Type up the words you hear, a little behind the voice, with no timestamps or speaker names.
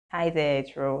Hi there,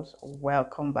 it's Rose.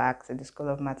 Welcome back to the School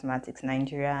of Mathematics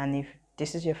Nigeria. And if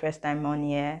this is your first time on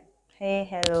here, hey,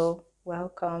 hello,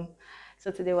 welcome.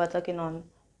 So today we're talking on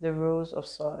the rules of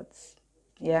sorts.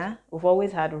 Yeah, we've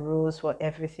always had rules for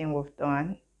everything we've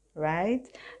done, right?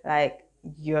 Like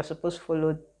you're supposed to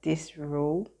follow this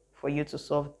rule for you to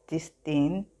solve this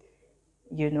thing,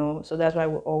 So that's why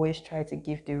we always try to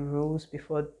give the rules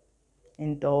before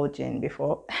indulging,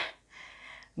 before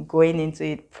going into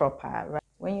it proper, right?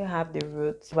 When you have the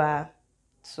roots over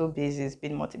two bases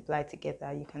being multiplied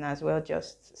together, you can as well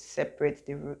just separate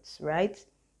the roots, right?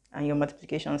 And your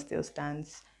multiplication still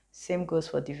stands. Same goes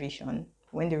for division.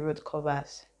 When the root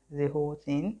covers the whole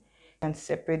thing, you can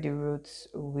separate the roots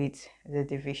with the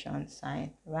division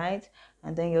sign, right?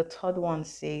 And then your third one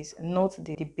says, note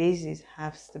the basis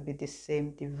has to be the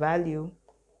same. The value,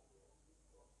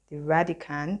 the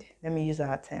radicand, let me use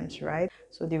our terms, right?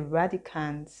 So the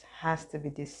radicand has to be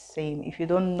the same. If you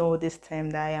don't know this term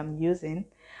that I am using,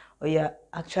 or you're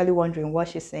actually wondering what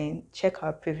she's saying, check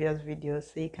our previous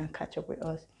videos so you can catch up with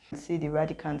us. See, the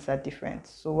radicands are different.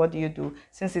 So what do?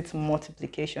 Since it's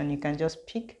multiplication, you can just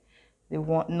pick the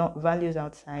one not values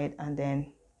outside and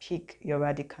then pick your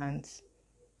radicands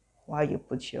while you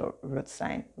put your root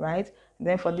sign, right? And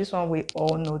then for this one, we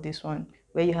all know this one.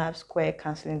 Where you have square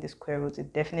cancelling the square root,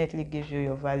 it definitely gives you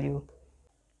your value.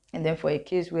 And then for a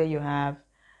case where you have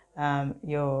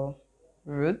your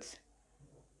root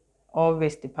or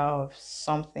raise the power of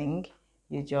something,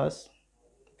 you just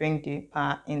bring the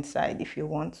power inside if you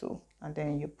want to, and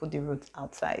then you put the roots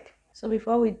outside. So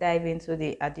before we dive into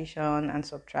the addition and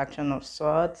subtraction of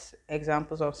sorts,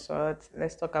 examples of sorts,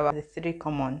 let's talk about the three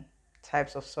common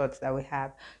types of sorts that we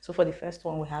have. So for the first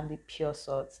one, we have the pure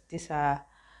sorts.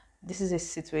 This is a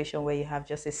situation where you have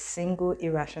just a single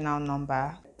irrational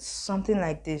number, something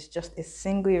like this, just a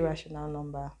single irrational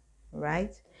number,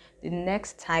 right? The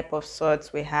next type of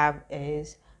sorts we have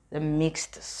is the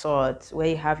mixed sorts, where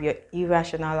you have your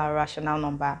irrational and rational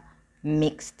number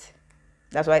mixed.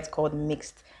 That's why it's called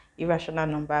mixed. Irrational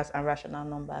numbers and rational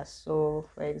numbers. So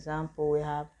for example, we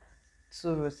have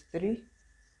 2 root 3.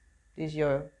 This is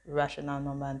your rational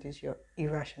number and this is your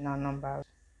irrational number.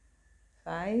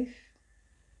 5,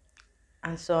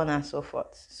 and so on and so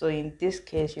forth. So in this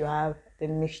case, you have the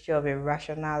mixture of a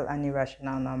rational and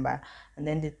irrational number. And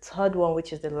then the third one,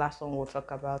 which is the last one we'll talk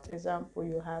about. Example,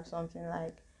 you have something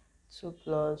like 2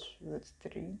 plus root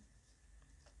 3.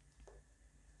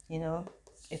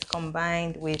 It's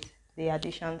combined with the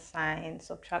addition sign,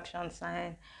 subtraction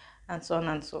sign, and so on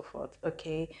and so forth.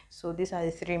 Okay, so these are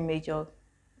the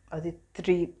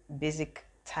three basic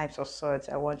types of sorts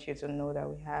I want you to know that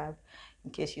we have, in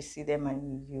case you see them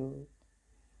and you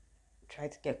try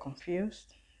to get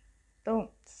confused. Don't.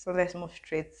 So let's move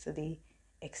straight to the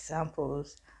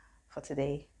examples for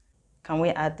today. Can we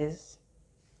add this?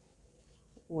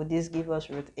 Would this give us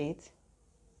root 8?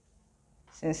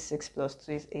 Since 6 plus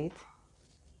 2 is 8.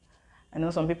 I know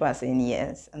some people are saying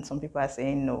yes and some people are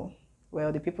saying no.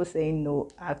 Well, the people saying no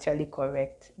are actually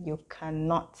correct. You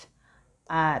cannot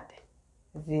add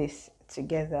this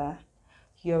together.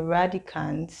 Your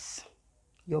radicands,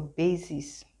 your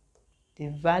bases, the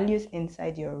values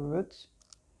inside your roots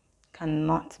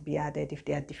cannot be added if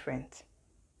they are different.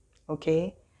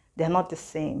 Okay? They're not the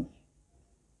same.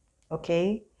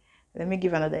 Okay? Let me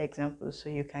give another example so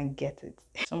you can get it.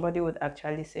 Somebody would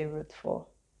actually say root 4.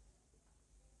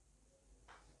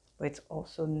 But it's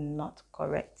also not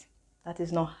correct. That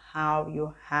is not how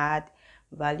you had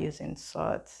values in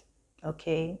sorts.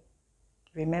 Okay?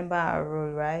 Remember our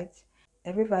rule, right?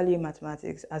 Every value in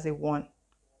mathematics has a 1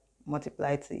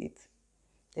 multiplied to it.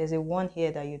 There's a 1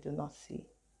 here that you do not see.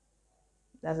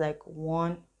 That's like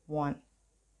 1, 1.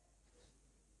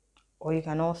 Or you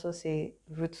can also say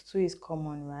root 2 is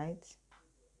common, right?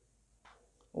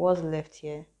 What's left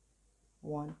here?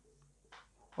 1.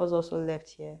 What's also left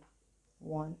here?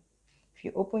 1. If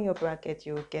you open your bracket,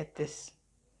 you will get this.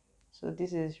 So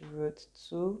this is root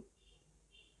 2.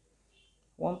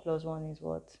 1 plus 1 is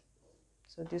what?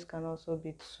 So this can also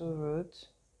be 2 root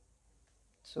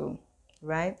 2,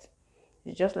 right?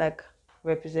 It's just like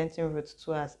representing root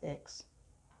 2 as x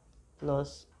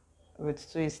plus root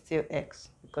 2 is still x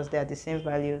because they are the same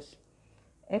values.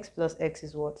 X plus x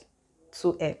is what?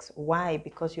 2x. Why?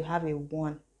 Because you have a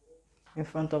 1 in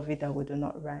front of it that we do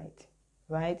not write,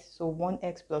 right? So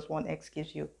 1x plus 1x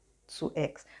gives you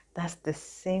 2x. That's the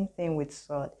same thing with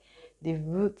sort. The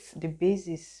roots, the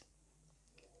bases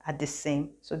are the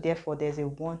same. So therefore, there's a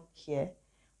 1 here.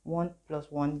 1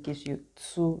 plus 1 gives you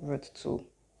 2 root 2.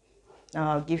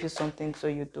 Now I'll give you something so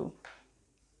you do.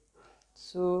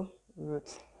 2 root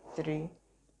 3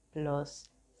 plus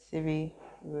 3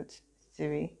 root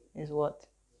 3 is what?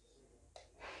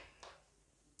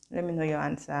 Let me know your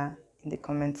answer in the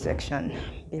comment section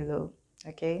below.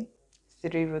 Okay,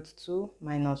 3 root 2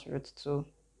 minus root 2.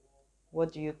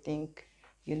 What do you think?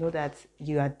 You know that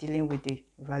you are dealing with the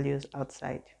values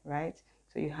outside, right?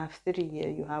 So you have 3 here,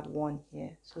 you have 1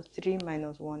 here. So 3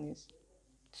 minus 1 is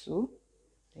 2.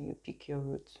 Then you pick your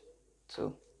root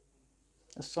 2.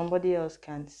 Somebody else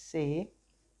can say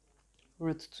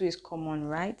root 2 is common,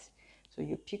 right? So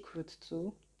you pick root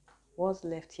 2. What's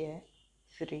left here?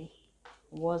 3.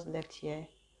 What's left here?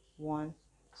 1.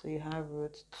 So you have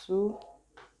root 2,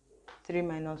 3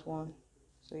 minus 1.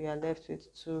 So you are left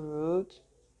with 2 root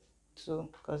 2,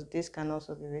 because this can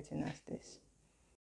also be written as this.